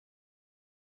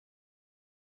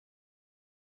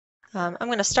I'm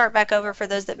going to start back over for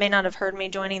those that may not have heard me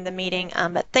joining the meeting,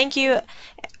 but thank you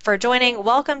for joining.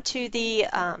 Welcome to the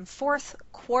fourth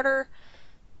quarter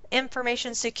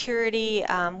information security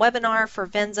webinar for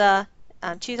VENZA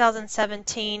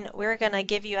 2017. We're going to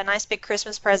give you a nice big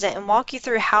Christmas present and walk you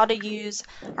through how to use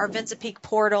our VENZA Peak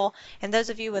portal. And those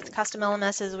of you with custom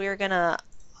LMSs, we are going to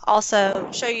also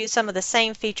show you some of the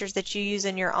same features that you use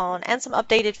in your own and some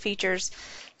updated features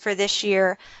for this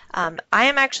year. I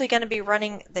am actually going to be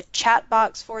running the chat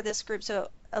box for this group, so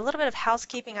a little bit of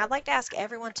housekeeping. I'd like to ask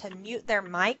everyone to mute their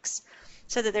mics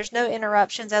so that there's no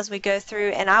interruptions as we go through,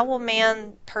 and I will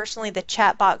man personally the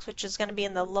chat box, which is going to be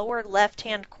in the lower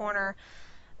left-hand corner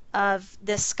of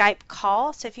this Skype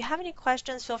call. So if you have any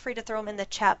questions, feel free to throw them in the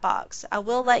chat box. I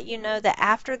will let you know that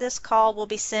after this call, we'll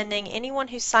be sending anyone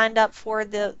who signed up for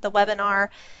the webinar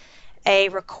a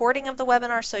recording of the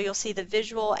webinar, so you'll see the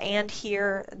visual and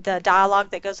hear the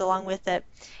dialogue that goes along with it,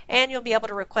 and you'll be able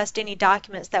to request any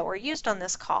documents that were used on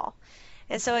this call.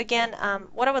 And so again,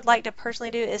 what I would like to personally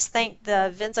do is thank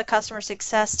the VENZA Customer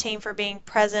Success team for being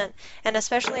present, and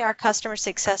especially our Customer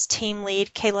Success team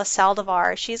lead, Kayla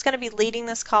Saldivar. She's going to be leading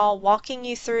this call, walking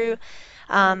you through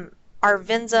our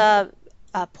VENZA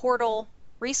portal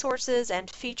resources and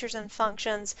features and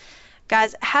functions.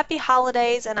 Guys, happy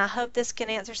holidays, and I hope this can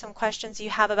answer some questions you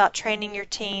have about training your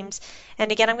teams.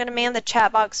 And again, I'm going to man the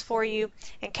chat box for you.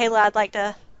 And Kayla, I'd like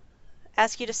to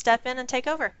ask you to step in and take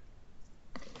over.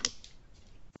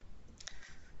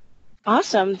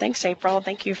 Awesome. Thanks, April.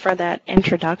 Thank you for that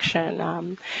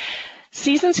introduction.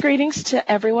 Season's greetings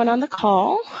to everyone on the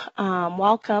call.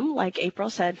 Welcome, like April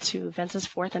said, to VENZA's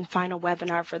fourth and final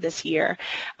webinar for this year.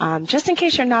 Just in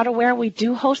case you're not aware, we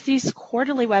do host these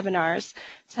quarterly webinars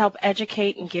to help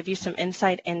educate and give you some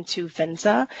insight into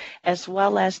VENZA as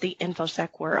well as the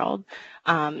InfoSec world.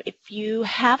 If you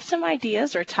have some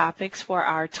ideas or topics for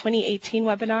our 2018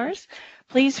 webinars,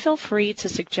 please feel free to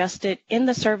suggest it in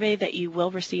the survey that you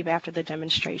will receive after the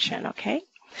demonstration, okay?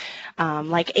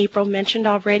 Like April mentioned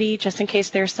already, just in case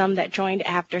there's some that joined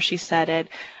after she said it,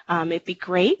 it'd be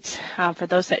great for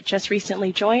those that just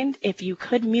recently joined if you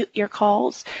could mute your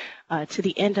calls to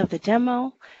the end of the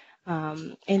demo.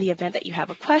 In the event that you have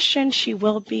a question, she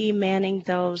will be manning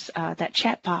those that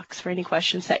chat box for any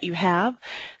questions that you have.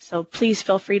 So please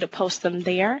feel free to post them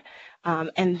there.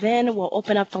 And then we'll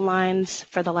open up the lines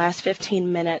for the last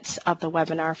 15 minutes of the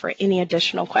webinar for any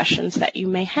additional questions that you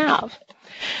may have.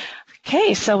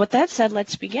 Okay, so with that said,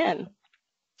 let's begin.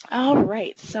 All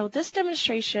right, so this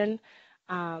demonstration,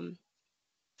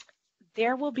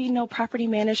 there will be no property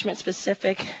management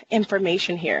specific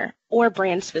information here or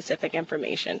brand specific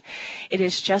information. It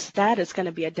is just that it's going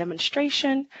to be a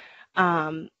demonstration.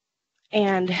 And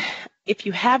if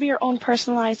you have your own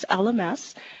personalized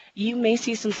LMS, you may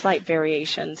see some slight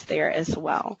variations there as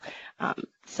well.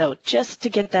 So just to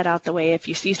get that out the way, if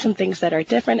you see some things that are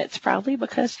different, it's probably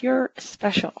because you're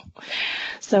special.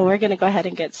 So we're going to go ahead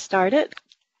and get started.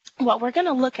 What we're going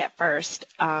to look at first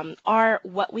are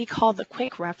what we call the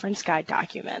quick reference guide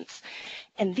documents.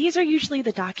 And these are usually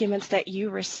the documents that you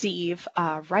receive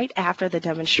right after the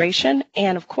demonstration.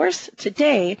 And of course,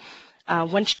 today,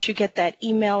 once you get that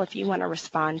email, if you want to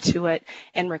respond to it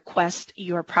and request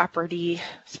your property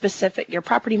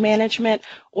management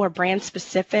or brand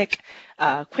specific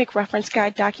quick reference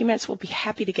guide documents, we'll be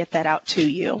happy to get that out to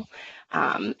you.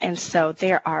 And so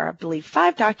there are, I believe,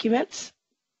 5 documents.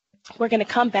 We're going to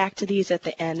come back to these at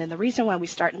the end. And the reason why we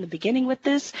start in the beginning with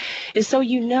this is so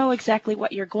you know exactly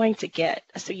what you're going to get.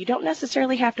 So you don't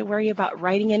necessarily have to worry about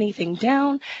writing anything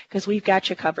down because we've got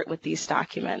you covered with these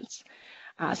documents.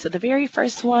 So the very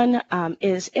first one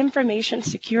is information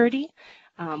security.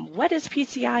 What is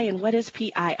PCI and what is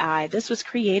PII? This was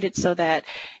created so that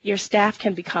your staff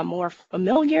can become more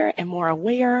familiar and more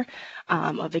aware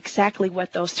of exactly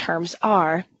what those terms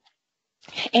are.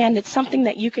 And it's something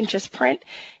that you can just print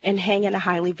and hang in a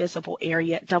highly visible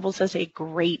area. It doubles as a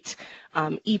great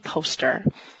e-poster.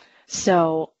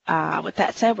 So with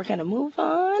that said, we're going to move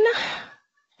on.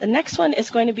 The next one is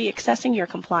going to be accessing your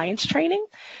compliance training.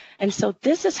 And so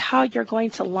this is how you're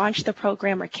going to launch the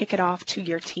program or kick it off to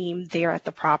your team there at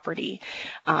the property.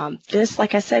 This,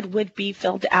 like I said, would be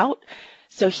filled out.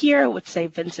 So here it would say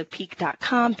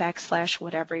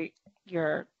venzapeak.com/whatever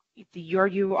your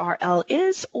URL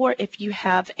is, or if you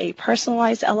have a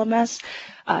personalized LMS,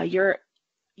 your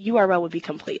URL would be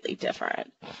completely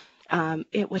different.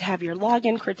 It would have your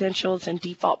login credentials and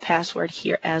default password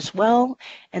here as well.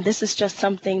 And this is just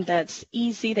something that's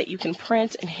easy that you can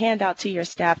print and hand out to your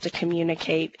staff to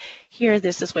communicate. Here,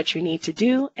 this is what you need to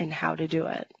do and how to do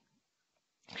it.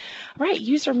 All right,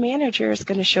 User Manager is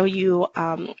going to show you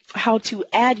how to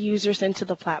add users into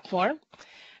the platform.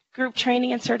 Group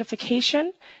training and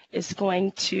certification is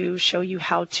going to show you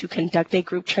how to conduct a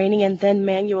group training and then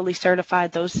manually certify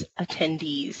those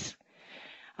attendees.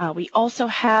 We also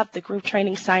have the group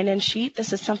training sign-in sheet.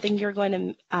 This is something you're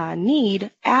going to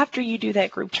need after you do that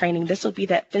group training. This will be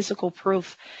that physical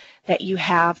proof that you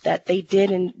have that they did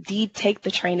indeed take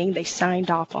the training, they signed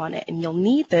off on it, and you'll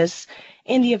need this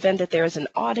in the event that there is an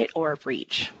audit or a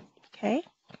breach. Okay?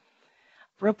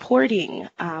 Reporting.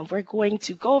 We're going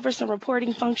to go over some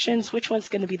reporting functions, which one's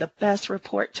going to be the best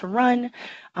report to run,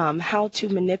 how to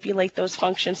manipulate those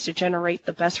functions to generate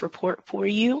the best report for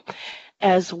you,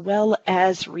 as well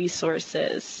as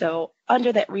resources. So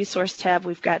under that resource tab,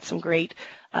 we've got some great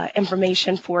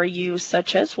information for you,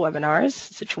 such as webinars,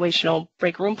 situational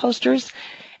break room posters,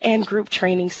 and group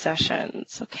training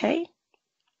sessions. Okay.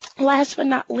 Last but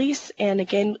not least, and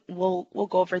again, we'll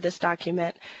go over this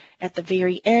document at the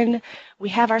very end, we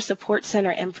have our support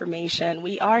center information.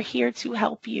 We are here to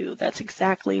help you. That's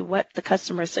exactly what the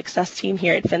customer success team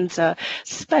here at VENZA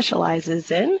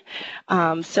specializes in.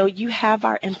 So you have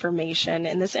our information,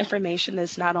 and this information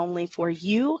is not only for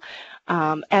you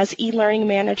as e-learning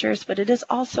managers, but it is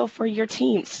also for your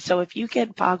teams. So if you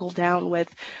get boggled down with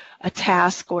a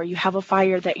task or you have a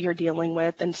fire that you're dealing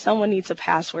with and someone needs a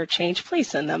password change, please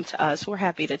send them to us. We're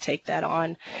happy to take that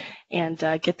on and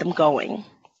get them going.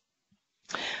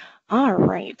 All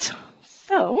right,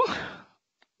 so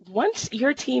once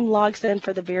your team logs in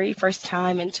for the very first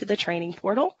time into the training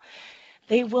portal,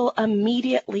 they will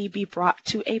immediately be brought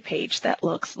to a page that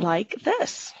looks like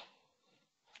this.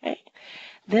 Okay.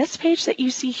 This page that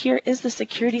you see here is the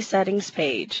security settings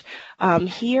page.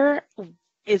 Here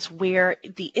is where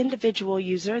the individual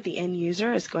user, the end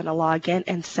user, is going to log in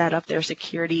and set up their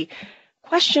security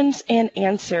questions and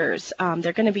answers.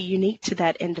 They're going to be unique to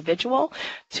that individual.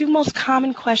 Two most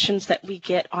common questions that we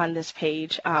get on this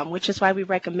page, which is why we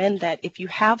recommend that if you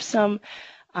have some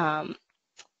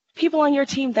people on your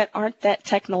team that aren't that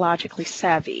technologically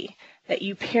savvy, that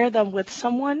you pair them with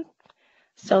someone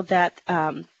so that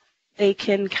they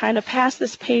can kind of pass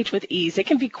this page with ease. It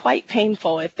can be quite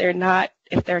painful if they're not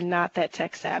that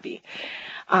tech savvy.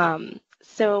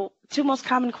 So two most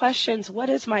common questions: what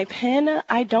is my PIN?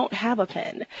 I don't have a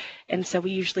PIN. And so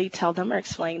we usually tell them or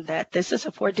explain that this is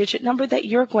a 4-digit number that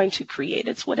you're going to create.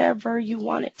 It's whatever you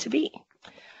want it to be.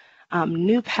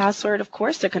 New password, of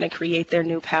course, they're going to create their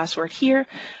new password here.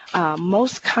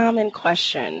 Most common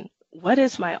question: what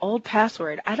is my old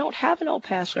password? I don't have an old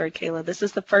password, Kayla. This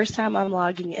is the first time I'm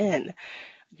logging in.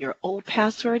 Your old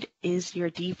password is your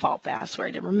default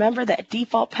password. And remember that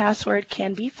default password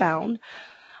can be found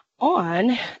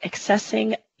on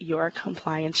accessing your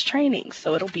compliance training.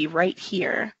 So it'll be right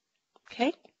here.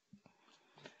 Okay?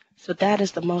 So that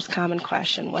is the most common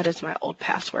question. What is my old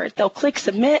password? They'll click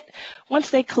submit.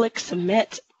 Once they click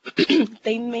submit,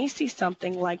 they may see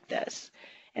something like this.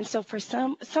 And so for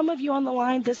some of you on the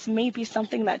line, this may be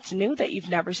something that's new that you've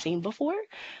never seen before.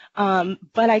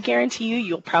 But I guarantee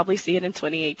you'll probably see it in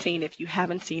 2018 if you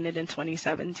haven't seen it in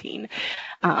 2017.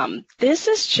 This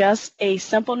is just a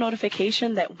simple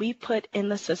notification that we put in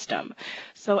the system.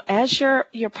 So as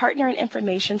your partner in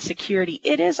information security,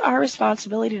 it is our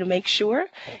responsibility to make sure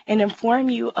and inform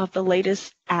you of the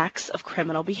latest acts of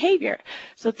criminal behavior.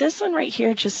 So this one right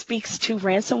here just speaks to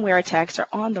ransomware attacks are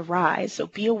on the rise. So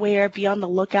be aware, be on the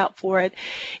lookout for it.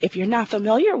 If you're not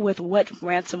familiar with what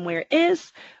ransomware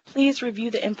is, please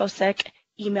review the InfoSec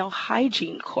email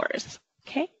hygiene course.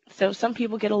 Okay, so some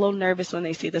people get a little nervous when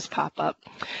they see this pop up,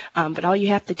 but all you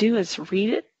have to do is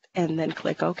read it and then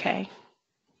click OK.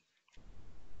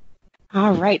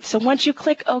 All right, so once you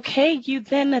click OK, you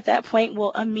then at that point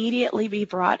will immediately be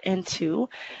brought into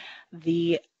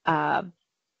the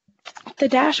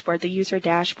dashboard, the user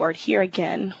dashboard. Here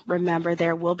again, remember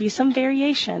there will be some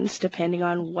variations depending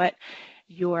on what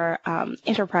your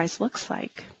enterprise looks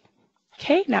like.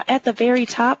 Okay, now at the very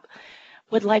top,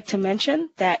 would like to mention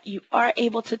that you are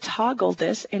able to toggle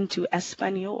this into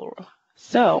Espanol.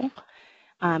 So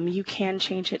you can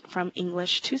change it from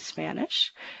English to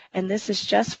Spanish, and this is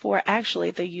just for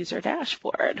actually the user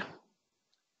dashboard.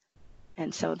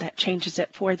 And so that changes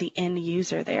it for the end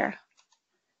user there.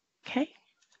 Okay.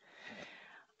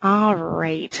 All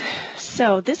right,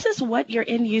 so this is what your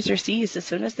end user sees as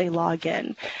soon as they log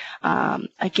in.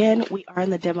 Again, we are in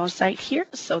the demo site here,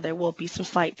 so there will be some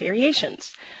slight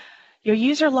variations. Your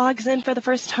user logs in for the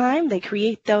first time, they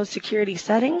create those security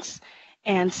settings,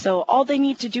 and so all they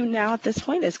need to do now at this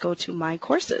point is go to My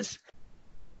Courses.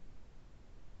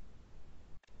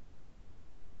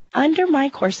 Under My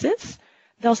Courses,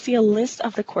 they'll see a list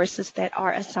of the courses that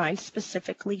are assigned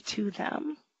specifically to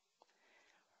them.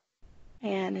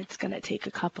 And it's going to take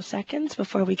a couple seconds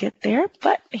before we get there,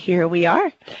 but here we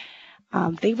are.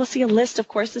 They will see a list of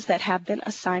courses that have been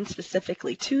assigned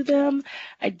specifically to them.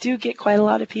 I do get quite a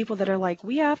lot of people that are like,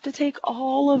 we have to take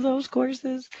all of those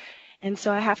courses. And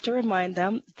so I have to remind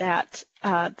them that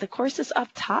the courses up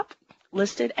top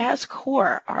listed as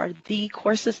core are the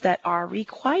courses that are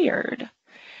required.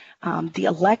 The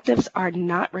electives are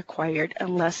not required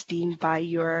unless deemed by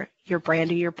your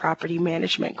brand or your property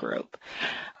management group.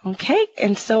 Okay,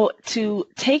 and so to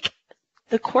take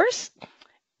the course,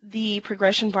 the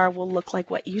progression bar will look like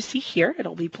what you see here.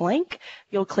 It'll be blank.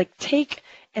 You'll click take,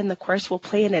 and the course will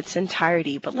play in its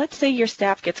entirety. But let's say your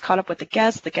staff gets caught up with the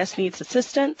guest needs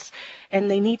assistance,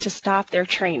 and they need to stop their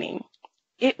training.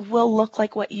 It will look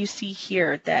like what you see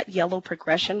here, that yellow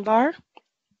progression bar.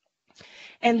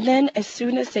 And then as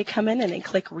soon as they come in and they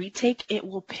click retake, it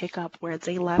will pick up where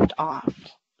they left off.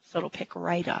 So it'll pick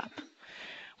right up.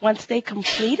 Once they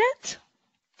complete it,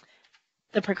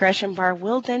 the progression bar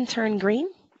will then turn green,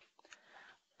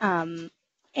 and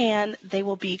they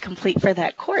will be complete for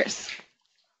that course.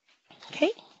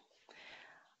 Okay.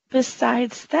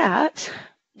 Besides that,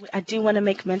 I do want to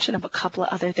make mention of a couple of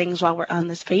other things while we're on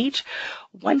this page.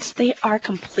 Once they are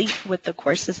complete with the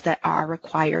courses that are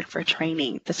required for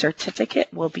training, the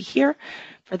certificate will be here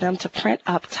for them to print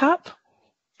up top.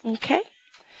 Okay.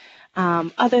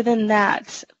 Other than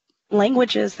that,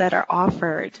 languages that are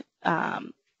offered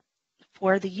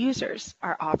for the users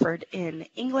are offered in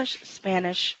English,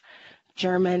 Spanish,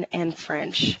 German, and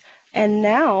French. And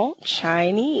now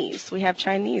Chinese. We have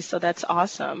Chinese, so that's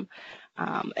awesome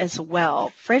as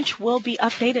well. French will be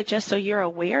updated, just so you're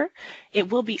aware. It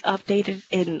will be updated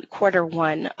in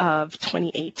Q1 of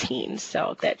 2018,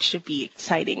 so that should be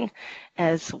exciting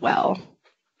as well.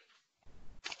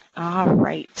 All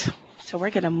right. So we're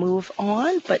going to move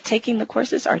on, but taking the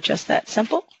courses are just that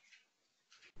simple.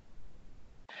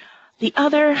 The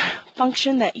other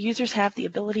function that users have the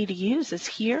ability to use is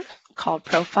here, called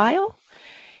Profile.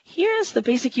 Here is the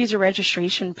basic user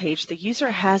registration page. The user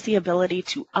has the ability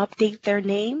to update their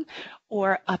name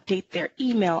or update their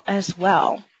email as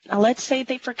well. Now let's say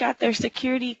they forgot their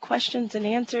security questions and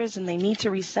answers and they need to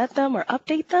reset them or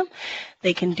update them.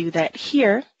 They can do that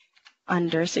here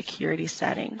under Security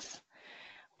Settings.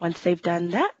 Once they've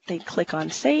done that, they click on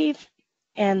Save,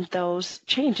 and those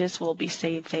changes will be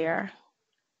saved there.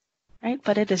 Right?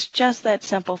 But it is just that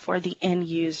simple for the end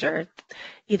user,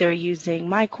 either using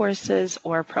My Courses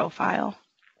or Profile.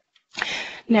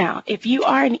 Now, if you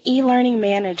are an e-learning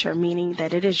manager, meaning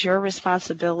that it is your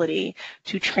responsibility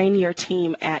to train your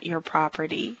team at your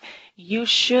property, you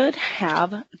should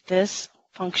have this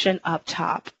function up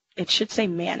top. It should say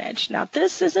Manage. Now,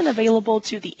 this isn't available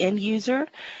to the end user.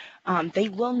 They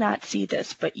will not see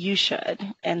this, but you should.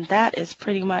 And that is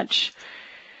pretty much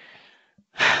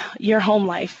your home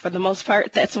life. For the most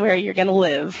part, that's where you're going to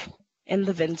live in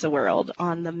the VENZA world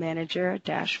on the manager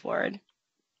dashboard.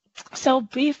 So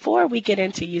before we get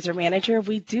into User Manager,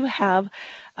 we do have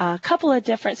a couple of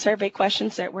different survey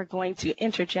questions that we're going to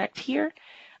interject here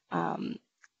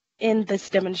in this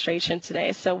demonstration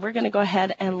today. So we're going to go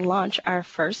ahead and launch our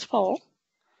first poll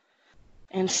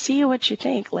and see what you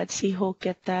think. Let's see who'll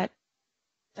get that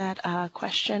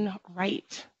question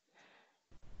right.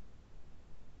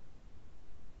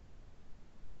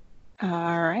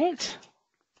 All right.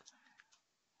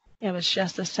 It was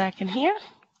just a second here.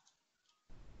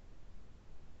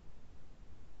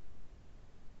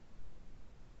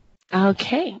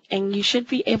 Okay, and you should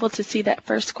be able to see that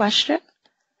first question. It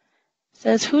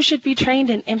says, who should be trained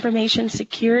in information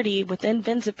security within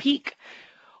VENZA Peak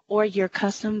or your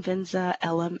custom VENZA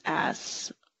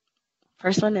LMS?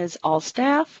 First one is all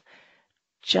staff,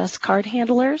 just card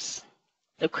handlers,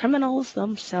 the criminals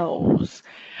themselves,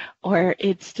 or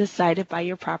it's decided by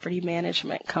your property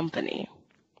management company.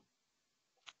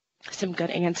 Some good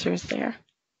answers there.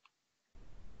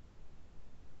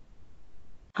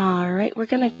 All right, we're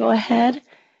going to go ahead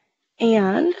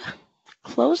and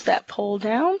close that poll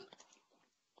down.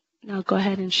 And I'll go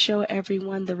ahead and show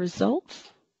everyone the results.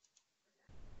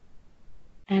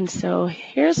 And so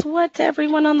here's what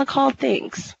everyone on the call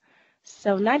thinks.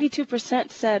 So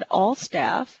 92% said all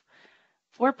staff,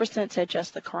 4% said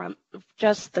just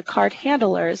the card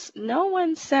handlers. No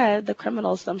one said the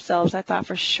criminals themselves. I thought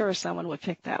for sure someone would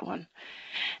pick that one.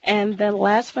 And then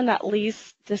last but not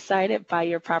least, decided by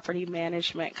your property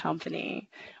management company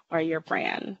or your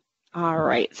brand. All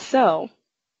right, so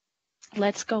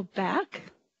let's go back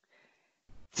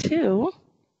to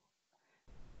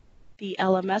the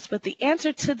LMS with the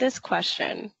answer to this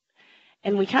question.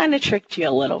 And we kind of tricked you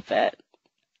a little bit.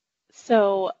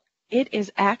 So it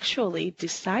is actually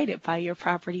decided by your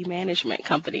property management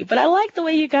company. But I like the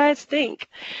way you guys think.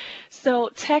 So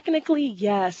technically,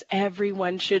 yes,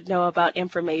 everyone should know about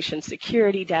information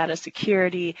security, data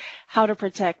security, how to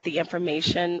protect the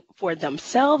information for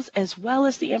themselves as well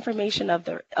as the information of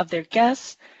their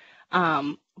guests.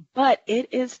 But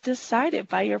it is decided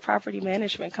by your property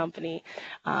management company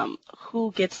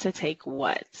who gets to take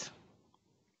what.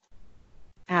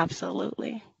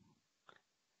 Absolutely.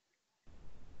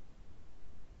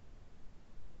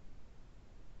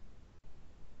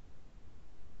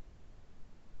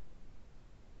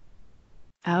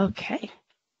 Okay.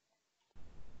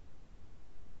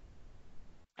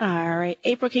 All right.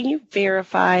 April, can you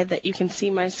verify that you can see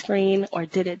my screen, or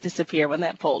did it disappear when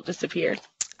that poll disappeared?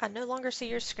 I no longer see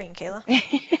your screen, Kayla.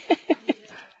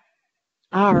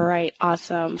 All right.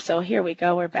 Awesome. So here we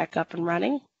go. We're back up and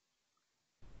running.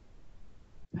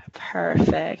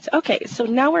 Perfect. Okay, so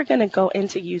now we're going to go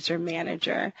into User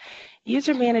Manager.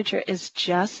 User Manager is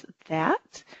just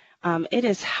that. It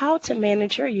is how to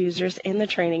manage your users in the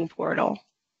training portal.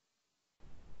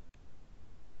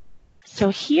 So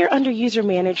here under User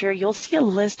Manager, you'll see a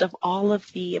list of all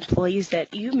of the employees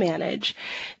that you manage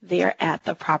there at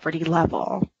the property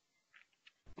level.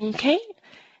 Okay,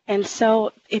 and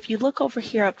so if you look over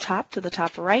here up top to the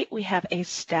top right, we have a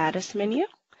status menu.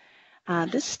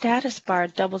 This status bar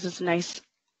doubles as a nice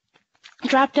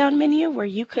drop-down menu where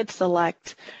you could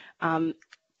select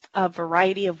a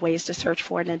variety of ways to search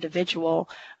for an individual.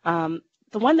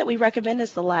 The one that we recommend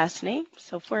is the last name.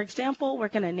 So for example, we're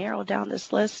going to narrow down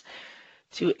this list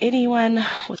to anyone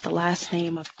with the last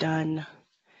name of Dunn.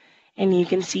 And you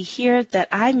can see here that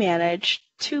I manage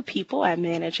two people. I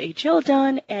manage a Jill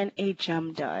Dunn and a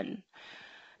Jim Dunn.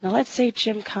 Now let's say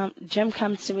Jim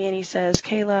comes to me and he says,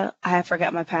 Kayla, I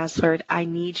forgot my password. I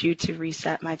need you to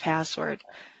reset my password.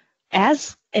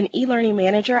 As an e-learning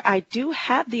manager, I do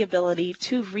have the ability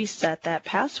to reset that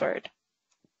password.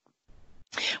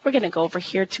 We're going to go over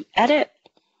here to edit.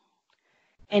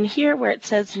 And here where it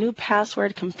says new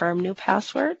password, confirm new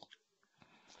password,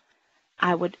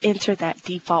 I would enter that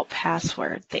default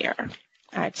password there.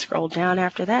 I'd scroll down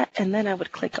after that, and then I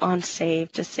would click on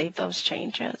save to save those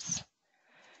changes.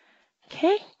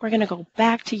 Okay, we're going to go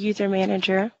back to User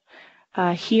Manager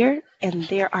here, and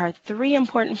there are three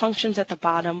important functions at the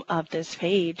bottom of this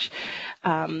page.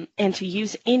 And to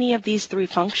use any of these three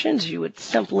functions, you would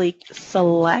simply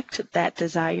select that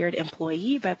desired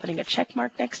employee by putting a check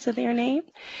mark next to their name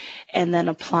and then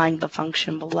applying the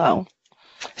function below.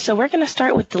 So we're going to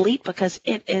start with delete because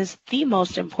it is the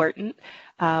most important,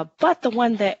 but the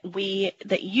one that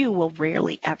you will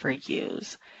rarely ever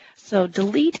use. So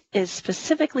delete is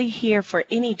specifically here for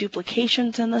any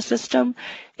duplications in the system.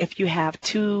 If you have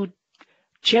two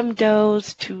Jim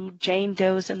Does, two Jane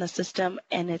Does in the system,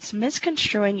 and it's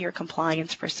misconstruing your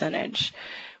compliance percentage,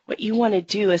 what you want to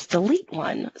do is delete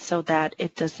one so that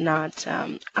it does not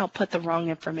output the wrong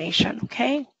information,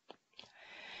 okay?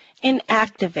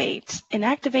 Inactivate.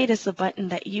 Inactivate is the button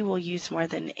that you will use more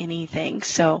than anything.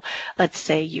 So let's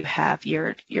say you have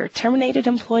your terminated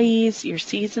employees, your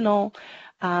seasonal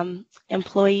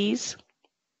employees,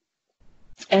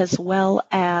 as well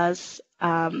as,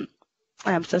 I'm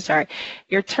so sorry,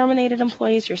 your terminated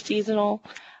employees, your seasonal,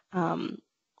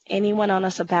 anyone on a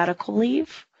sabbatical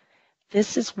leave.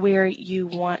 This is where you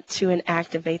want to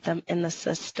inactivate them in the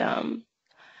system.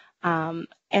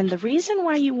 And the reason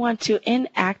why you want to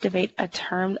inactivate a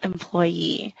termed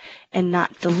employee and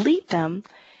not delete them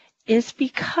is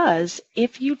because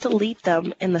if you delete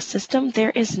them in the system,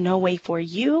 there is no way for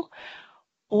you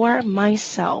or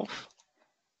myself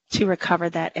to recover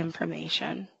that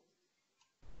information.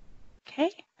 Okay?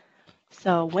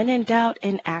 So when in doubt,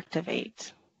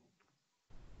 inactivate.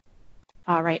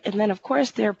 All right, and then of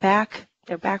course they're back.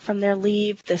 They're back from their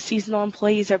leave. The seasonal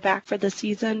employees are back for the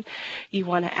season. You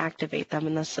want to activate them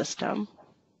in the system.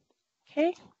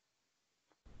 Okay.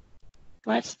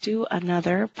 Let's do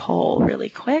another poll really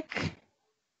quick.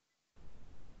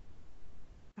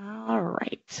 All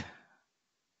right.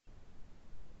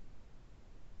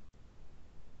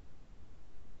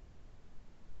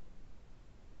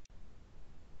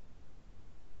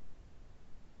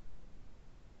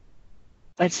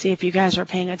 Let's see if you guys are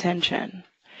paying attention.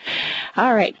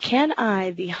 All right, can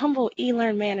I, the humble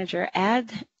eLearn manager,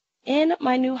 add in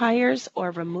my new hires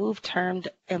or remove termed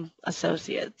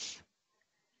associates?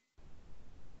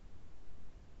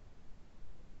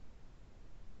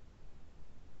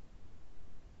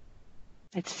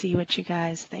 Let's see what you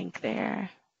guys think there.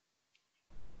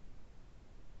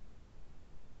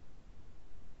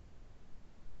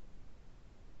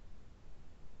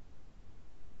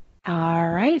 All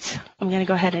right, I'm going to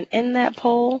go ahead and end that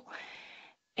poll.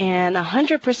 And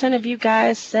 100% of you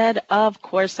guys said, of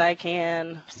course I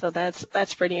can. So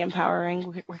that's pretty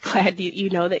empowering. We're glad you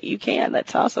know that you can.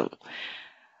 That's awesome.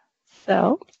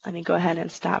 So let me go ahead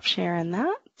and stop sharing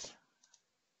that.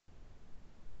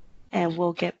 And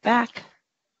we'll get back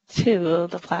to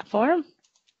the platform.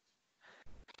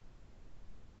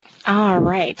 All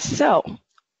right, so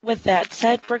with that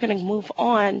said, we're going to move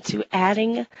on to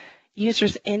adding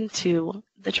users into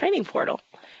the training portal.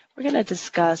 We're going to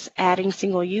discuss adding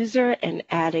single user and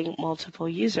adding multiple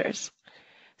users.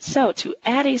 So to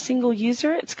add a single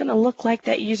user, it's going to look like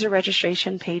that user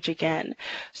registration page again.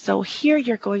 So here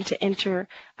you're going to enter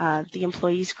the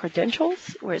employee's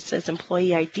credentials where it says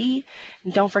employee ID.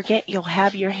 And don't forget, you'll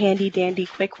have your handy dandy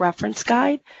quick reference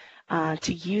guide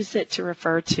to use it to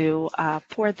refer to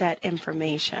for that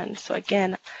information. So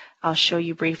again, I'll show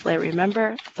you briefly.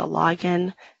 Remember, the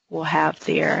login will have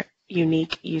their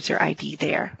unique user ID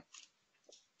there.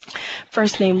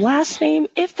 First name, last name.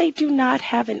 If they do not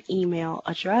have an email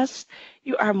address,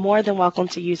 you are more than welcome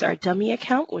to use our dummy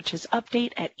account, which is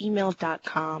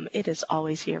update@email.com. It is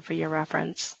always here for your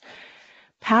reference.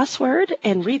 Password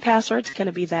and repassword is going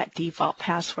to be that default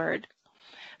password.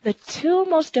 The two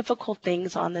most difficult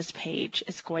things on this page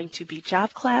is going to be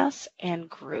job class and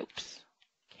groups.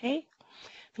 Okay.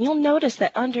 You'll notice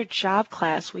that under job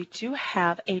class, we do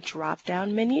have a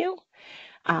drop-down menu.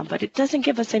 But it doesn't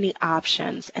give us any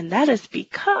options, and that is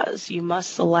because you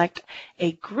must select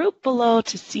a group below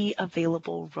to see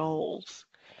available roles.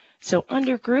 So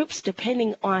under groups,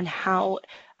 depending on how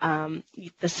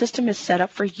the system is set up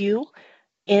for you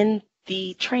in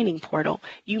the training portal,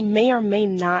 you may or may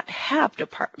not have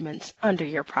departments under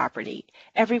your property.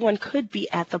 Everyone could be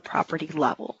at the property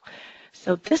level.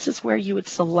 So this is where you would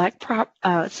select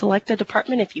a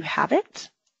department if you have it.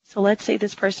 So let's say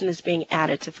this person is being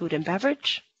added to food and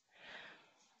beverage.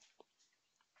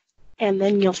 And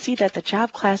then you'll see that the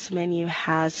job class menu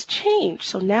has changed.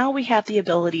 So now we have the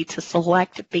ability to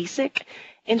select basic,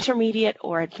 intermediate,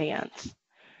 or advanced.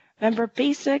 Remember,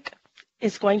 basic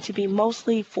is going to be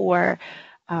mostly for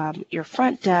your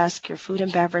front desk, your food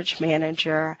and beverage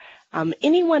manager,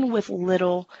 anyone with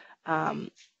little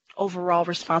overall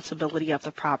responsibility of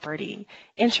the property.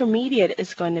 Intermediate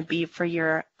is going to be for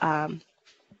your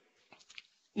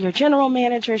general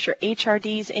managers, your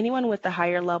HRDs, anyone with the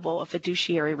higher level of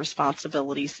fiduciary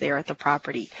responsibilities there at the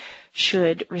property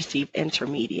should receive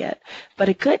intermediate. But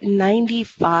a good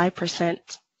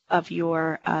 95% of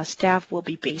your staff will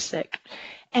be basic.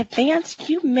 Advanced,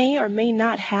 you may or may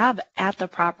not have at the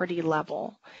property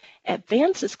level.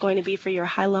 Advanced is going to be for your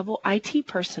high-level IT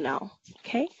personnel,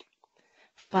 okay?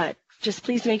 But just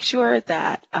please make sure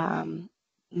that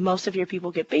most of your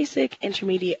people get basic,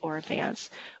 intermediate, or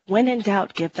advanced. When in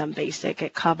doubt, give them basic.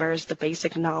 It covers the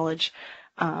basic knowledge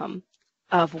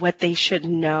of what they should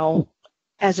know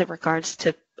as it regards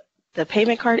to the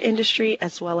payment card industry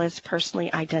as well as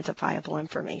personally identifiable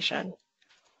information.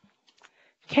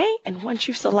 Okay, and once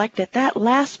you've selected that,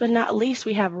 last but not least,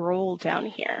 we have role down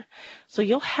here. So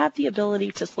you'll have the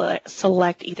ability to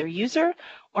select either user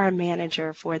or a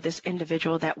manager for this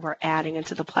individual that we're adding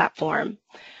into the platform.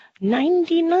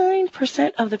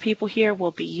 99% of the people here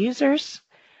will be users,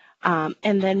 and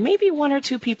then maybe one or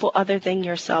two people other than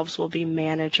yourselves will be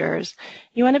managers.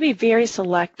 You want to be very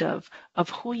selective of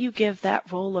who you give that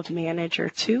role of manager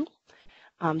to.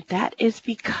 That is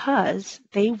because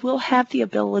they will have the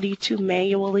ability to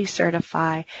manually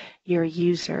certify your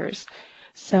users.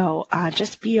 So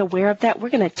just be aware of that. We're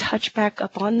going to touch back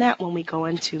up on that when we go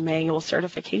into manual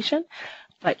certification,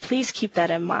 but please keep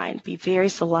that in mind. Be very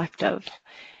selective.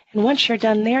 And once you're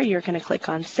done there, you're going to click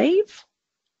on Save.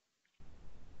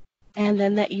 And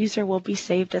then that user will be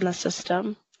saved in the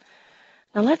system.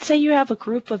 Now, let's say you have a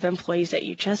group of employees that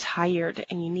you just hired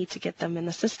and you need to get them in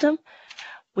the system.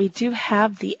 We do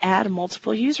have the Add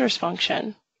Multiple Users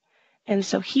function. And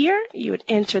so here, you would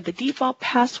enter the default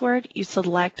password. You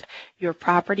select your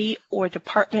property or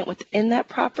department within that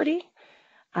property.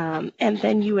 And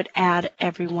then you would add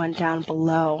everyone down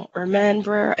below.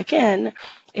 Remember, again,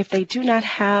 if they do not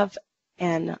have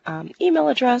an email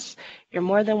address, you're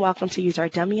more than welcome to use our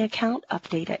dummy account,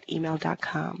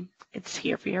 update@email.com. It's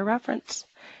here for your reference.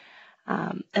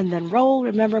 And then role,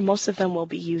 remember, most of them will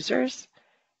be users.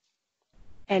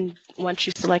 And once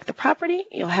you select the property,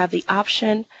 you'll have the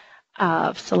option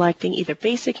of selecting either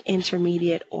basic,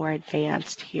 intermediate, or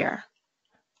advanced here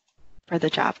for the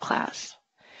job class.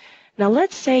 Now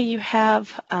let's say you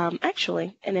have, and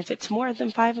if it's more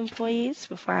than 5 employees,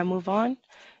 before I move on,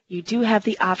 you do have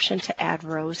the option to add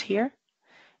rows here,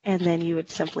 and then you would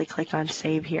simply click on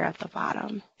Save here at the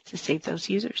bottom. to save those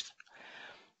users.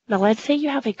 Now, let's say you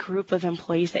have a group of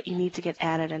employees that you need to get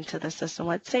added into the system.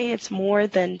 Let's say it's more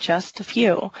than just a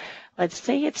few. Let's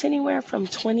say it's anywhere from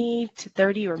 20 to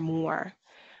 30 or more.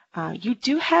 You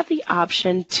do have the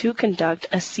option to conduct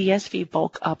a CSV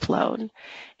bulk upload,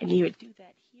 and you would do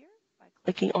that here by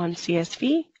clicking on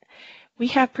CSV. We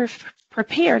have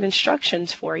prepared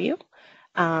instructions for you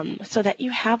so that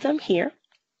you have them here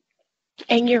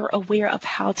and you're aware of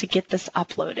how to get this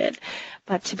uploaded.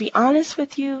 But to be honest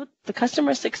with you, the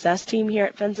customer success team here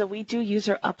at VENZA, we do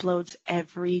user uploads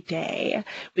every day.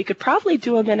 We could probably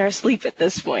do them in our sleep at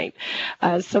this point.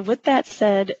 So with that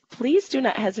said, please do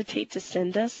not hesitate to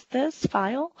send us this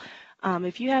file.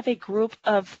 If you have a group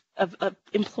of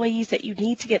employees that you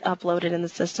need to get uploaded in the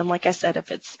system, like I said,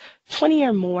 if it's 20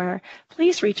 or more,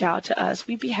 please reach out to us.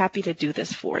 We'd be happy to do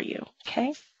this for you,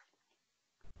 okay?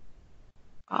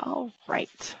 All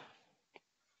right.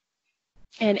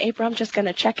 And April, I'm just going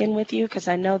to check in with you because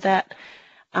I know that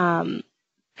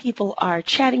people are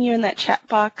chatting you in that chat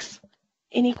box.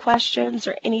 Any questions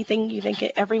or anything you think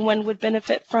everyone would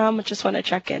benefit from? I just want to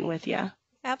check in with you.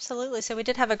 Absolutely. So we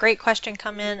did have a great question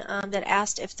come in that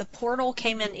asked if the portal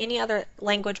came in any other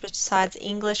language besides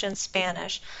English and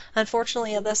Spanish.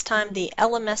 Unfortunately, at this time, the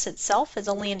LMS itself is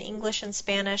only in English and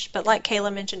Spanish, but like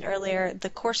Kayla mentioned earlier, the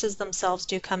courses themselves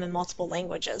do come in multiple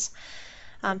languages.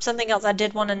 Something else I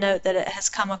did want to note that it has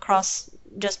come across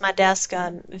just my desk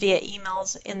via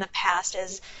emails in the past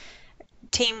is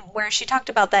team where she talked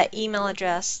about that email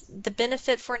address. The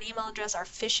benefit for an email address are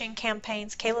phishing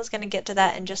campaigns. Kayla's going to get to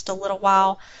that in just a little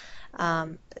while.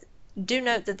 Do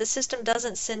note that the system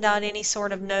doesn't send out any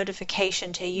sort of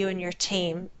notification to you and your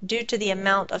team due to the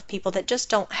amount of people that just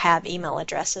don't have email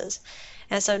addresses.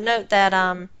 And so note that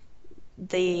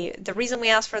the reason we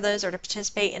ask for those are to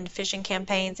participate in phishing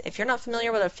campaigns. If you're not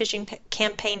familiar with what a phishing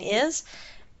campaign is,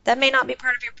 that may not be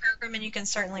part of your program, and you can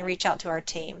certainly reach out to our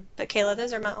team. But Kayla,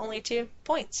 those are my only 2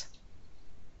 points.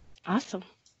 Awesome.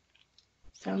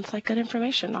 Sounds like good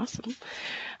information. Awesome.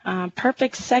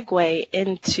 Perfect segue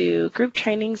into group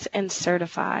trainings and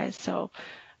certify. So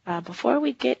before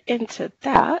we get into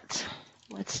that,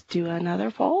 let's do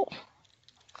another poll.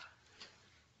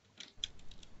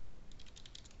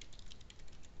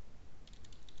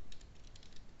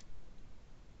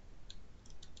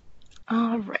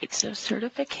 All right, so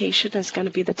certification is going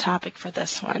to be the topic for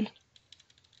this one.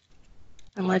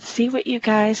 And let's see what you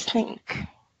guys think.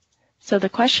 So the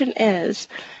question is,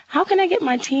 how can I get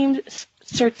my team's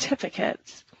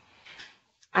certificates?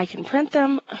 I can print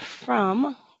them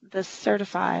from the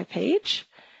certify page.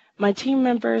 My team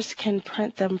members can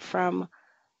print them from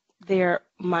their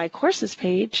My Courses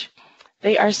page.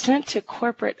 They are sent to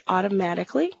corporate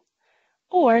automatically,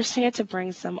 or Santa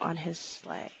brings them on his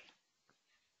sleigh.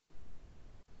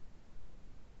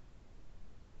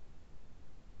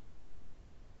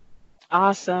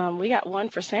 Awesome. We got one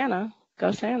for Santa.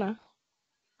 Go Santa.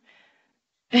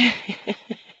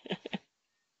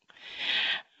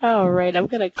 All right, I'm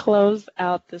going to close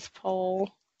out this poll,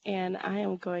 and I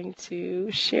am going to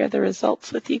share the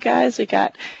results with you guys. We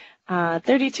got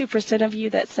 32% of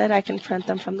you that said I can print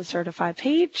them from the certified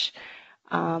page.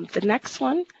 The next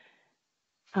one,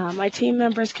 my team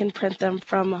members can print them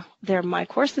from their My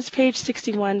Courses page.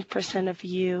 61% of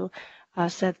you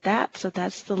said that, so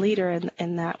that's the leader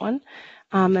in that one.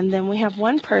 And then we have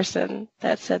one person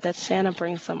that said that Santa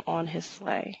brings them on his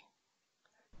sleigh.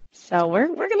 So we're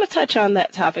going to touch on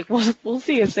that topic. We'll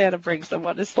see if Santa brings them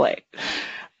on his sleigh.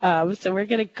 So we're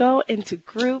going to go into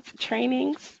group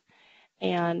trainings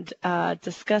and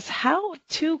discuss how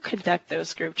to conduct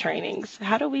those group trainings.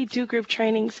 How do we do group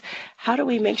trainings? How do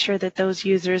we make sure that those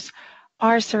users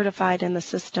are certified in the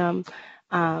system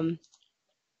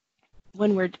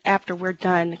after we're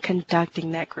done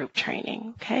conducting that group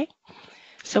training, okay?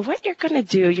 So what you're going to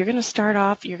do, you're going to start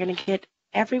off, you're going to get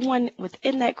everyone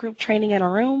within that group training in a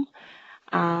room,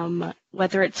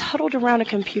 whether it's huddled around a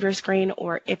computer screen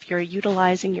or if you're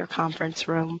utilizing your conference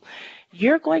room.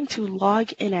 You're going to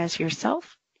log in as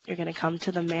yourself. You're going to come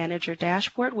to the manager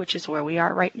dashboard, which is where we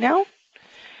are right now.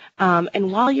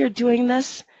 And while you're doing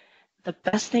this, the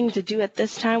best thing to do at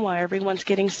this time while everyone's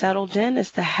getting settled in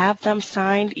is to have them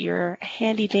sign your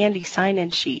handy-dandy sign-in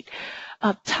sheet.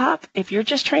 Up top, if you're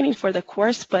just training for the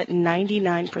course, but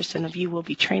 99% of you will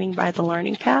be training by the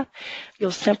learning path, you'll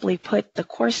simply put the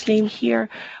course name here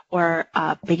or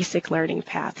basic learning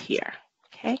path here,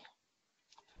 okay?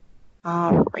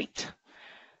 All right.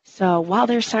 So while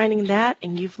they're signing that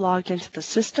and you've logged into the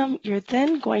system, you're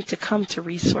then going to come to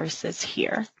resources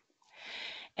here.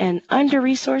 And under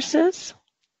resources,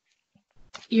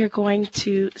 you're going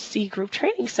to see group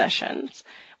training sessions.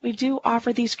 We do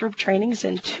offer these group trainings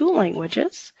in 2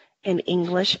 languages, in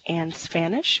English and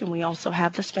Spanish, and we also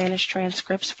have the Spanish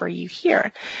transcripts for you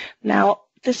here. Now,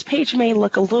 this page may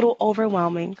look a little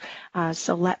overwhelming,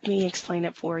 so let me explain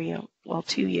it for you,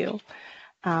 to you.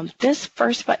 This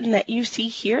first button that you see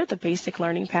here, the Basic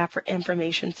Learning Path for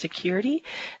Information Security,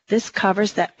 this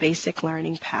covers that basic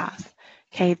learning path.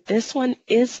 Okay, this one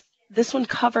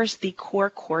covers the core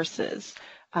courses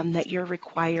that you're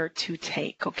required to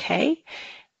take. Okay.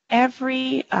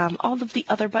 All of the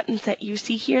other buttons that you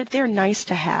see here, they're nice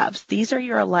to haves. These are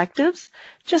your electives,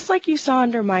 just like you saw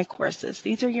under my courses.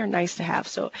 These are your nice to have.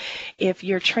 So if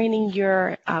you're training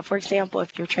for example,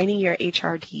 if you're training your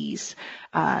HRDs,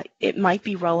 it might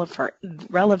be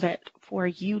relevant for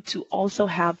you to also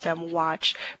have them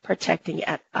watch protecting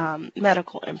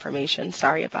medical information.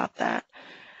 Sorry about that.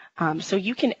 So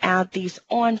you can add these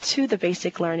on to the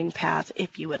basic learning path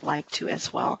if you would like to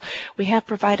as well. We have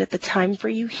provided the time for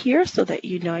you here so that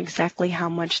you know exactly how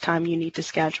much time you need to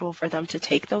schedule for them to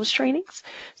take those trainings.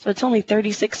 So it's only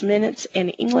 36 minutes in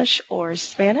English or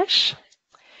Spanish,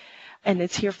 and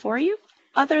it's here for you.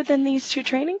 Other than these 2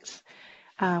 trainings,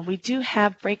 we do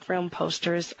have break room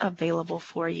posters available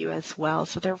for you as well.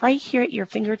 So they're right here at your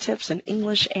fingertips in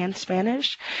English and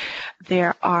Spanish.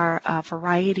 There are a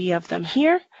variety of them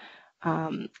here.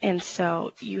 And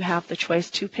so you have the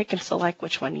choice to pick and select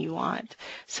which one you want.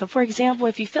 So for example,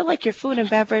 if you feel like your food and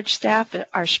beverage staff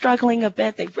are struggling a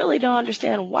bit, they really don't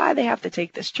understand why they have to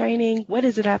take this training, what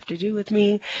does it have to do with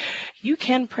me, you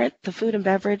can print the food and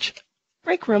beverage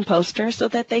break room poster so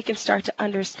that they can start to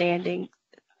understand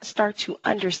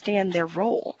their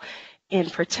role in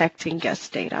protecting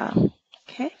guest data.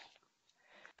 Okay.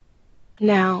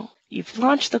 Now, you've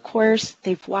launched the course,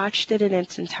 they've watched it in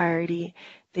its entirety,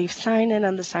 they've signed in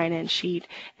on the sign-in sheet,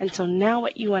 and so now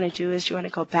what you want to do is you want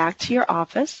to go back to your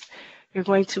office. You're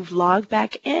going to log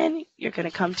back in. You're going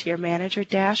to come to your manager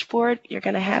dashboard. You're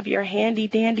going to have your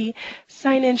handy-dandy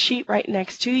sign-in sheet right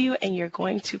next to you, and you're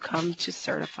going to come to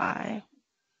certify.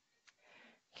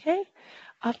 Okay.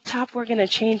 Up top, we're going to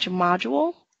change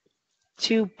module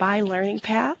to by learning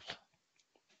path.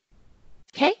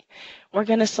 Okay. We're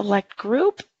going to select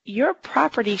group. Your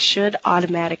property should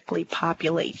automatically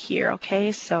populate here,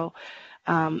 okay? So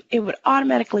it would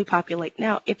automatically populate.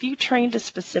 Now, if you trained a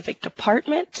specific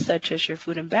department, such as your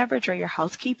food and beverage or your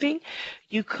housekeeping,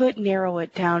 you could narrow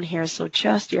it down here so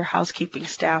just your housekeeping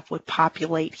staff would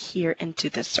populate here into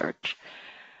the search.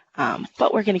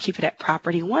 But we're going to keep it at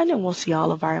property 1, and we'll see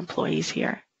all of our employees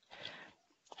here.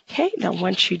 Okay, now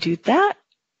once you do that,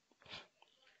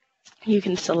 you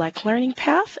can select Learning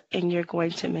Path, and you're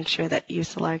going to make sure that you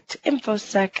select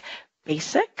InfoSec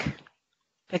Basic,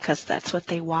 because that's what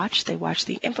they watch. They watch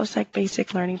the InfoSec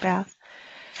Basic Learning Path.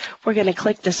 We're going to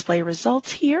click Display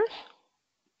Results here.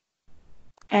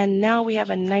 And now we have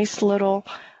a nice little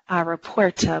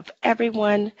report of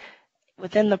everyone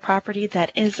within the property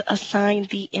that is assigned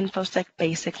the InfoSec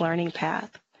Basic Learning Path.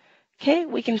 Okay,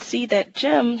 we can see that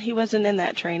Jim, he wasn't in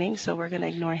that training, so we're going to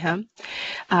ignore him.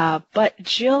 But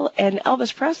Jill and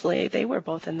Elvis Presley, they were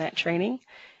both in that training.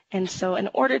 And so in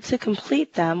order to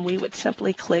complete them, we would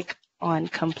simply click on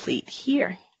Complete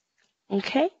here.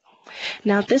 Okay,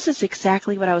 now this is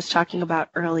exactly what I was talking about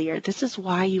earlier. This is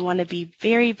why you want to be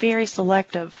very, very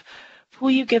selective who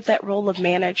you give that role of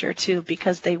manager to,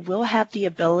 because they will have the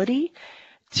ability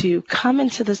to come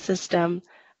into the system.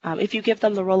 If you give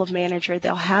them the role of manager,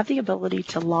 they'll have the ability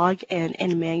to log in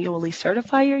and manually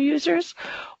certify your users,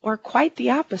 or quite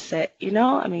the opposite. You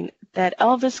know, I mean, that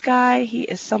Elvis guy, he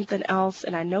is something else,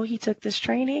 and I know he took this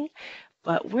training,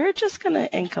 but we're just going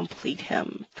to incomplete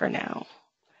him for now.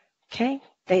 Okay,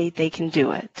 they can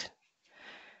do it.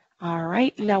 All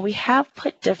right, now we have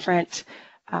put different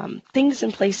things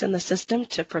in place in the system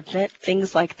to prevent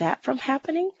things like that from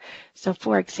happening. So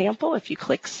for example, if you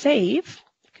click Save,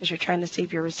 because you're trying to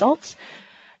save your results,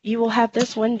 you will have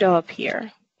this window up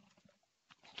here.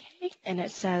 Okay, and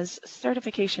it says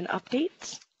Certification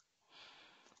Updates.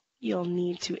 You'll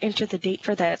need to enter the date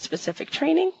for that specific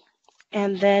training,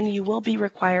 and then you will be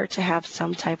required to have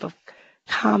some type of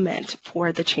comment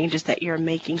for the changes that you're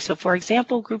making. So for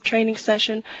example, group training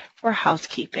session for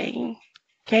housekeeping.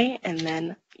 Okay, and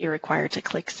then you're required to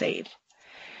click Save.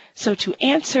 So to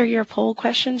answer your poll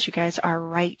questions, you guys are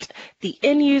right. The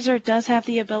end user does have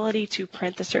the ability to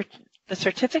print the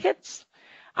certificates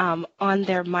on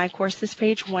their My Courses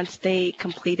page once they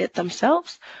complete it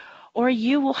themselves, or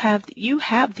you have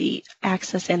the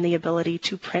access and the ability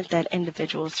to print that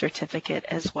individual certificate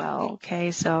as well.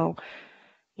 Okay, so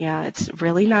yeah, it's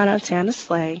really not on Santa's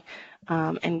sleigh,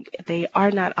 and they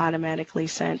are not automatically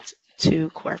sent to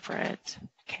corporate.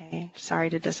 Okay, sorry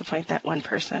to disappoint that one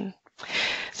person.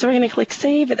 So we're going to click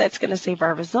Save, and that's going to save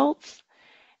our results.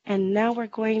 And now we're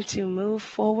going to move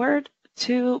forward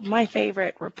to my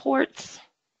favorite, Reports.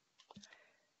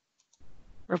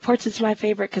 Reports is my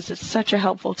favorite because it's such a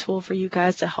helpful tool for you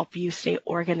guys to help you stay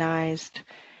organized.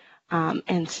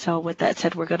 And so with that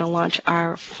said, we're going to launch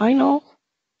our final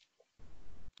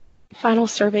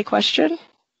survey question.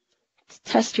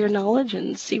 Test your knowledge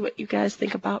and see what you guys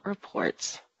think about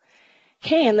reports.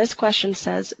 Okay, and this question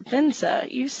says,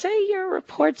 VENZA, you say your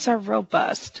reports are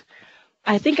robust.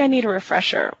 I think I need a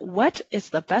refresher. What is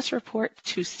the best report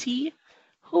to see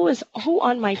who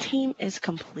on my team is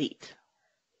complete?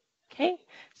 Okay,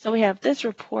 so we have this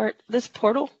report. This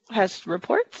portal has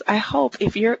reports. I hope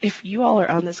if you all are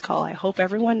on this call, I hope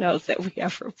everyone knows that we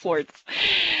have reports.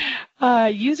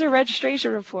 User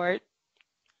registration report,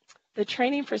 the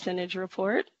training percentage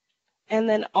report, and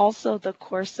then also the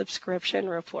course subscription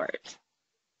report.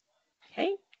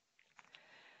 Okay,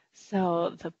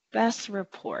 so the best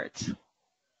report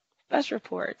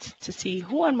to see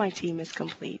who on my team is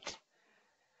complete.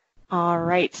 All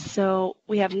right, so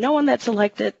we have no one that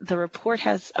selected.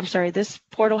 This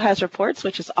portal has reports,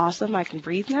 which is awesome. I can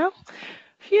breathe now.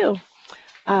 Phew.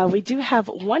 We do have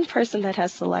one person that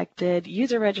has selected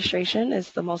user registration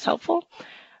is the most helpful.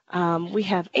 We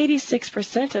have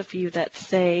 86% of you that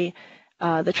say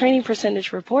the training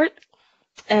percentage report,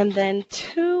 and then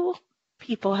 2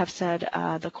 people have said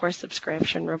the course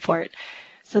subscription report.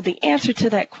 So the answer to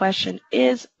that question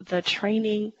is the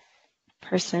training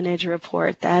percentage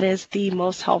report. That is the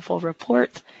most helpful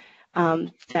report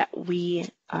that we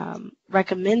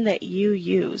recommend that you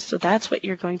use. So that's what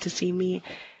you're going to see me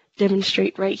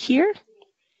demonstrate right here.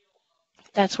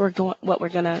 That's what we're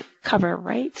going to cover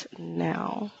right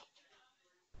now.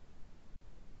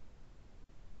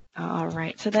 All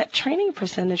right, so that training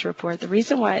percentage report, the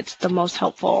reason why it's the most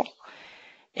helpful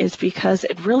is because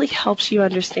it really helps you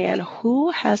understand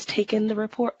who has taken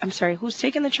who's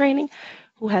taken the training,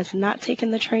 who has not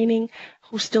taken the training,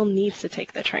 who still needs to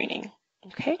take the training,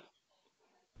 okay?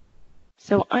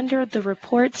 So under the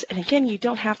reports, and again, you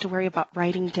don't have to worry about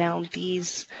writing down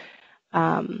these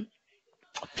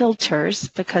filters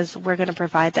because we're going to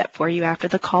provide that for you after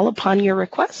the call upon your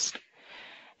request.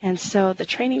 And so the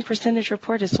training percentage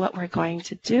report is what we're going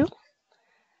to do.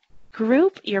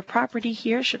 Group, your property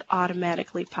here should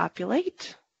automatically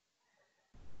populate.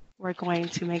 We're going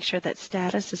to make sure that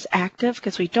status is active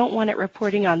because we don't want it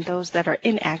reporting on those that are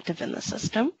inactive in the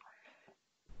system.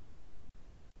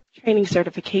 Training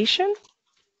certification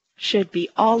should be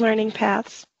all learning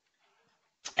paths.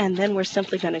 And then we're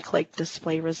simply going to click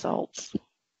display results.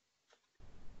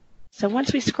 So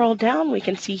once we scroll down, we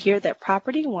can see here that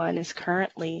property 1 is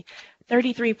currently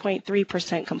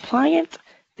 33.3% compliant.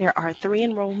 There are 3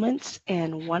 enrollments,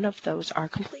 and 1 of those are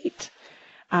complete.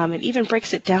 It even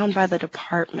breaks it down by the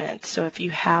department. So if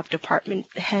you have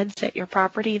department heads at your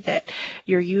property that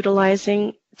you're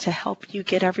utilizing to help you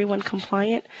get everyone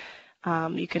compliant,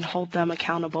 you can hold them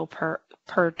accountable per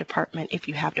department if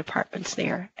you have departments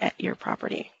there at your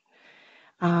property.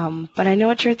 But I know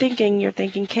what you're thinking. You're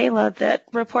thinking, Kayla, that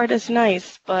report is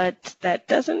nice, but that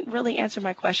doesn't really answer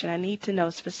my question. I need to know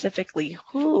specifically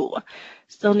who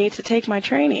still needs to take my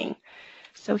training.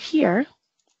 So here,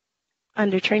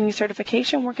 under training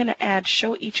certification, we're going to add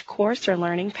show each course or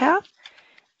learning path,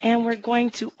 and we're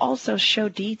going to also show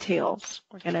details.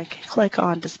 We're going to click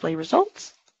on display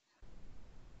results.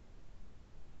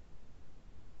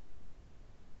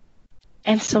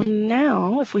 And so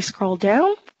now, if we scroll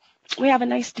down, we have a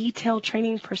nice detailed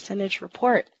training percentage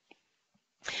report.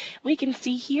 We can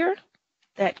see here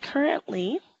that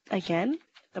currently, again,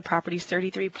 the property is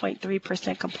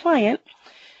 33.3% compliant,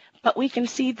 but we can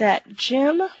see that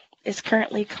Jim is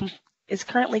currently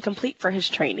complete for his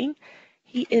training.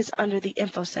 He is under the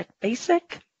InfoSec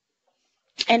Basic,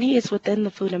 and he is within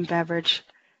the food and beverage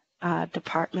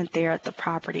department there at the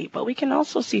property. But we can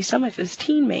also see some of his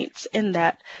teammates in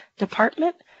that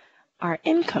department are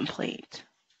incomplete.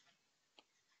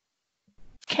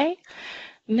 Okay,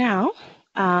 now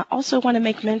also want to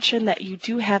make mention that you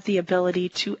do have the ability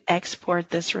to export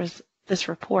this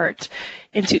report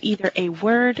into either a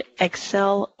Word,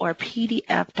 Excel, or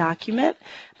PDF document.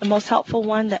 The most helpful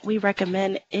one that we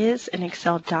recommend is an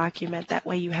Excel document. That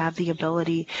way you have the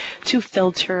ability to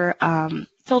filter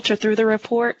through the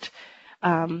report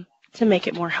to make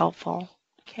it more helpful.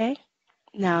 Okay,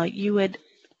 now you would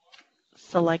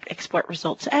select Export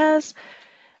Results As,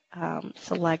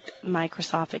 select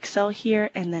Microsoft Excel here,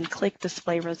 and then click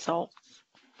Display Results.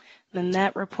 Then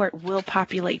that report will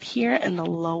populate here in the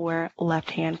lower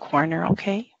left-hand corner,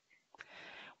 okay?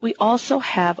 We also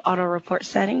have Auto Report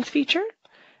Settings feature.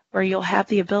 where you'll have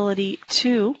the ability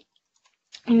to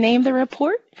name the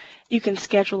report. You can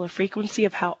schedule a frequency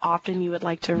of how often you would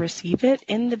like to receive it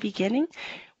in the beginning.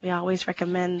 We always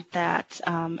recommend that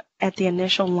at the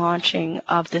initial launching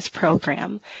of this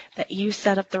program that you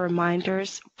set up the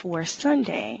reminders for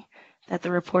Sunday that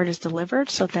the report is delivered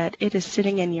so that it is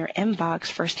sitting in your inbox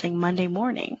first thing Monday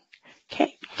morning.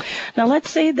 Okay. Now let's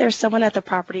say there's someone at the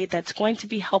property that's going to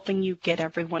be helping you get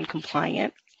everyone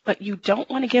compliant, but you don't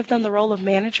want to give them the role of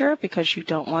manager because you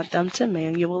don't want them to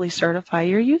manually certify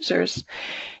your users.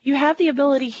 You have the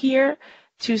ability here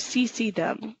to CC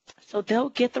them. So they'll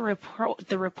get the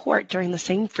report during the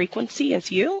same frequency as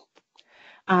you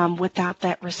without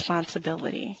that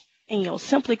responsibility. And you'll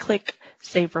simply click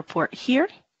Save Report here.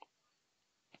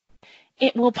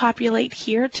 It will populate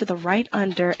here to the right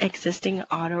under Existing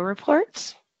Auto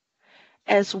Reports,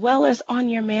 as well as on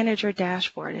your manager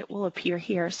dashboard. It will appear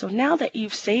here. So now that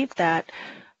you've saved that,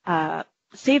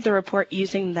 saved the report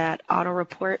using that auto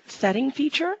report setting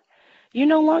feature, you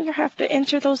no longer have to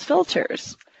enter those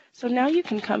filters. So now you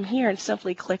can come here and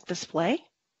simply click Display,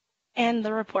 and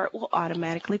the report will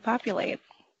automatically populate.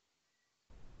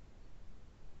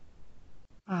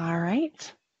 All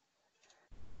right.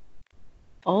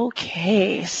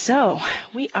 Okay, so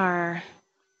we are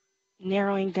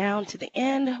narrowing down to the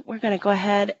end. We're going to go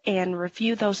ahead and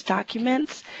review those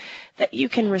documents that you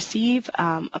can receive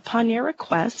upon your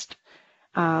request.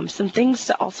 Some things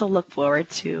to also look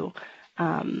forward to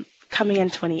coming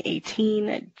in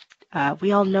 2018.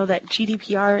 We all know that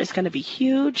GDPR is going to be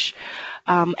huge.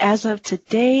 As of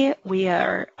today, we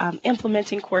are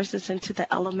implementing courses into the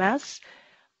LMS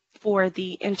for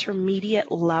the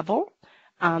intermediate level.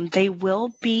 They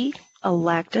will be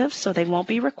elective, so they won't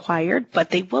be required,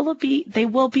 but they will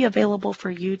be available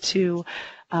for you to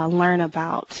learn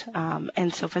about.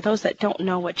 And so for those that don't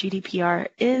know what GDPR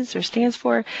is or stands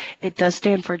for, it does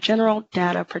stand for General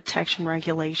Data Protection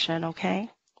Regulation, okay?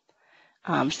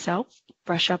 So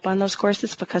brush up on those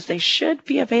courses because they should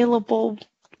be available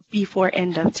before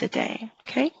end of today,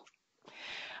 okay?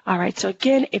 All right, so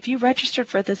again, if you registered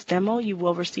for this demo, you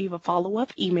will receive a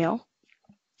follow-up email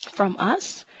from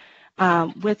us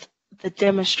with the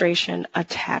demonstration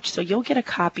attached. So you'll get a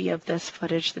copy of this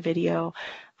footage, the video,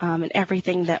 and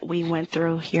everything that we went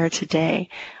through here today.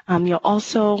 You'll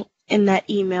also, in that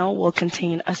email, will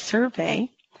contain a survey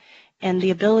and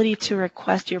the ability to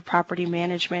request your property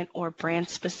management or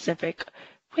brand-specific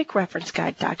quick reference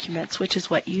guide documents, which is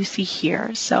what you see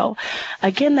here. So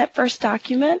again, that first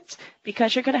document,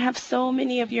 because you're going to have so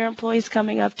many of your employees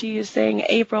coming up to you saying,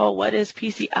 April, what is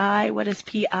PCI? What is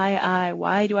PII?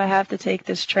 Why do I have to take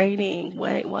this training?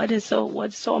 What's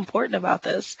so important about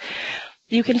this?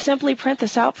 You can simply print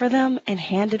this out for them and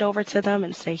hand it over to them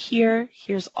and say,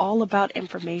 here's all about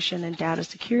information and data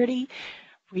security.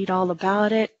 Read all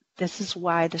about it. This is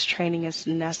why this training is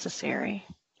necessary.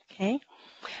 Okay.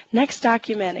 Next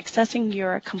document, accessing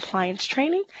your compliance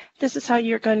training. This is how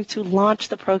you're going to launch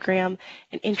the program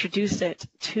and introduce it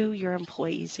to your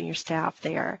employees and your staff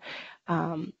there.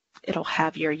 It'll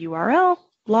have your URL,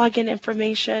 login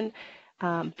information,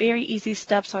 very easy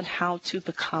steps on how to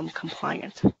become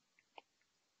compliant.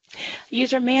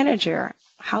 User Manager,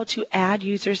 how to add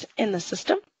users in the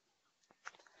system.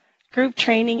 Group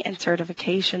training and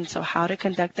certification, so how to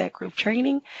conduct that group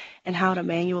training and how to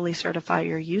manually certify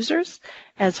your users,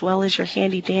 as well as your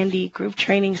handy-dandy group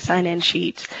training sign-in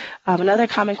sheet. Another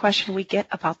common question we get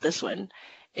about this one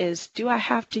is, do I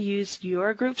have to use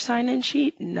your group sign-in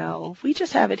sheet? No, we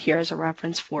just have it here as a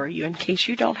reference for you in case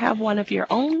you don't have one of your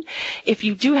own. If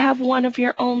you do have one of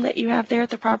your own that you have there at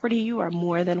the property, you are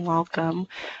more than welcome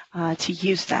to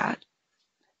use that.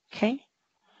 Okay.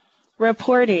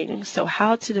 Reporting, so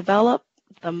how to develop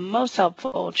the most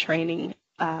helpful training,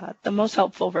 the most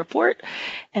helpful report.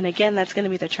 And again, that's going to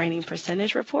be the training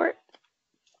percentage report.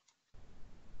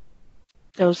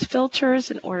 Those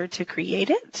filters in order to create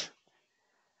it.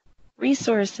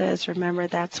 Resources, remember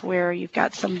that's where you've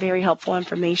got some very helpful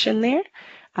information there.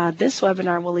 This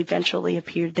webinar will eventually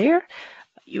appear there.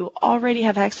 You already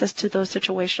have access to those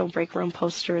situational break room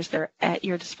posters. They're at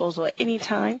your disposal at any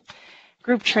time.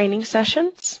 Group training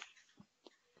sessions.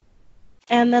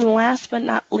 And then last but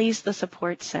not least, the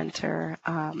support center.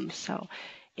 So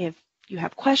if you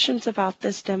have questions about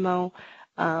this demo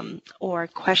or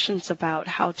questions about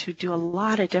how to do a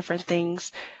lot of different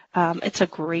things, it's a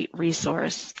great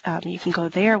resource. You can go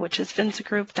there, which is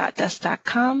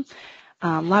venzagroup.desk.com.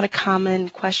 A lot of common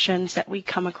questions that we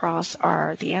come across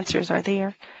the answers are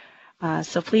there.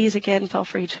 So please, again, feel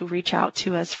free to reach out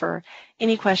to us for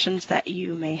any questions that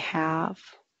you may have.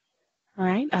 All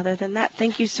right. Other than that,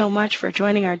 thank you so much for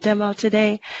joining our demo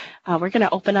today. We're going to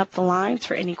open up the lines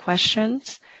for any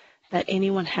questions that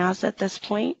anyone has at this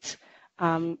point.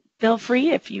 Feel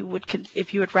free, if you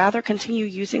would rather continue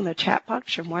using the chat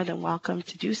box, you're more than welcome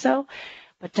to do so.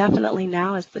 But definitely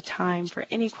now is the time for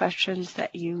any questions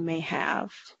that you may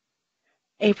have.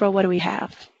 April, what do we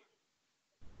have?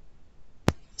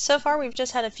 So far, we've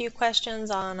just had a few questions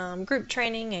on group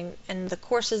training and the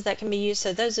courses that can be used.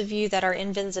 So those of you that are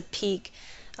in VENZA Peak,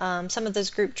 some of those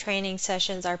group training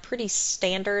sessions are pretty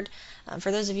standard.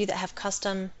 For those of you that have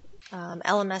custom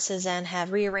LMSs and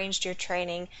have rearranged your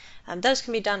training, those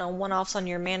can be done on one-offs on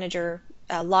your manager.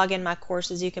 Log in my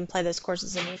courses. You can play those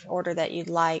courses in any order that you'd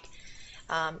like.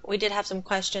 We did have some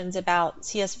questions about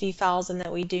CSV files and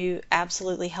that we do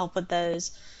absolutely help with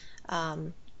those.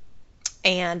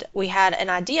 And we had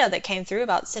an idea that came through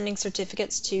about sending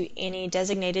certificates to any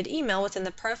designated email within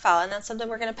the profile, and that's something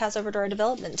we're going to pass over to our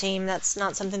development team. That's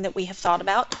not something that we have thought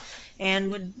about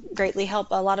and would greatly help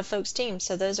a lot of folks' teams.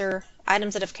 So those are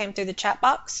items that have come through the chat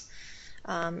box.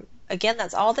 Again,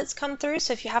 that's all that's come through.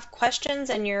 So if you have questions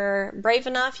and you're brave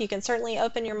enough, you can certainly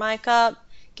open your mic up,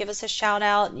 give us a shout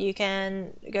out. You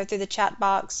can go through the chat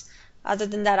box. Other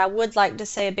than that, I would like to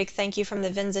say a big thank you from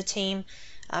the VENZA team.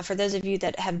 For those of you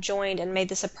that have joined and made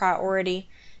this a priority.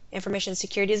 Information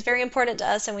security is very important to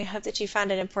us, and we hope that you find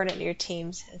it important to your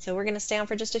teams. And so we're going to stay on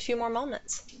for just a few more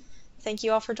moments. Thank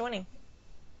you all for joining.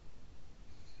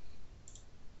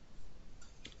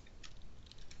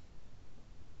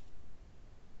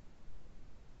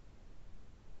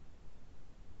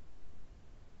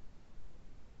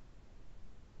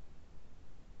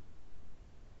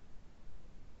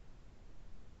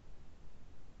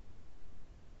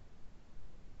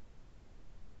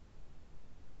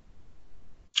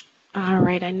 All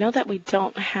right. I know that we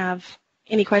don't have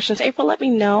any questions. April, let me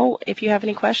know if you have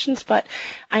any questions, but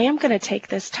I am going to take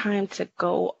this time to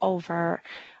go over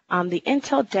the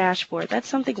Intel dashboard. That's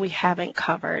something we haven't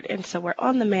covered. And so we're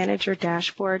on the Manager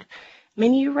Dashboard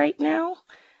menu right now.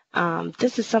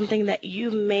 This is something that you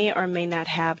may or may not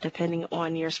have depending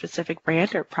on your specific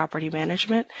brand or property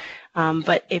management.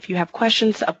 But if you have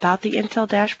questions about the Intel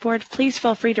dashboard, please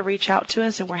feel free to reach out to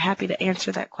us, and we're happy to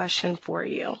answer that question for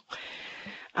you.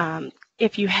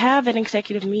 If you have an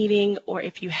executive meeting, or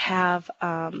if you have,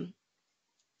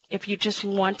 if you just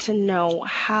want to know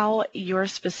how your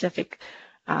specific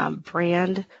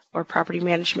brand or property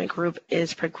management group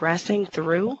is progressing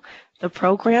through the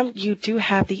program, you do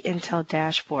have the Intel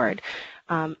dashboard.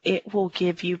 It will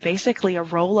give you basically a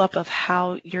roll-up of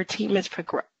how your team is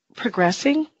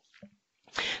progressing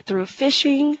through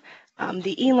phishing,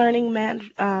 the e-learning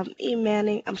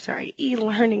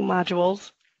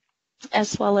modules,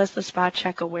 as well as the spot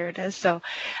check awareness. So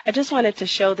I just wanted to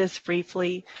show this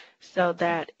briefly so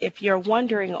that if you're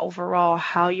wondering overall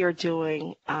how you're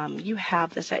doing, you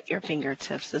have this at your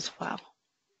fingertips as well.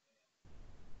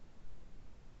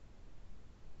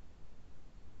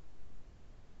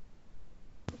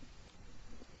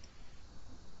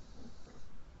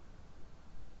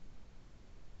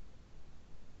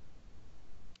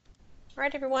 All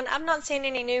right, everyone. I'm not seeing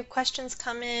any new questions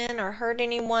come in or heard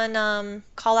anyone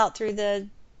call out through the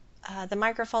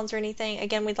microphones or anything.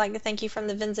 Again, we'd like to thank you from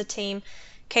the VENZA team,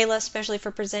 Kayla especially, for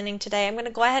presenting today. I'm going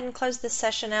to go ahead and close this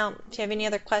session out. If you have any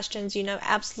other questions, you know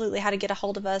absolutely how to get a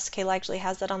hold of us. Kayla actually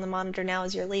has that on the monitor now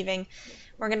as you're leaving.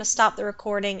 We're going to stop the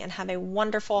recording and have a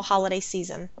wonderful holiday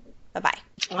season. Bye-bye.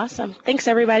 Awesome. Thanks,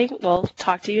 everybody. We'll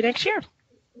talk to you next year.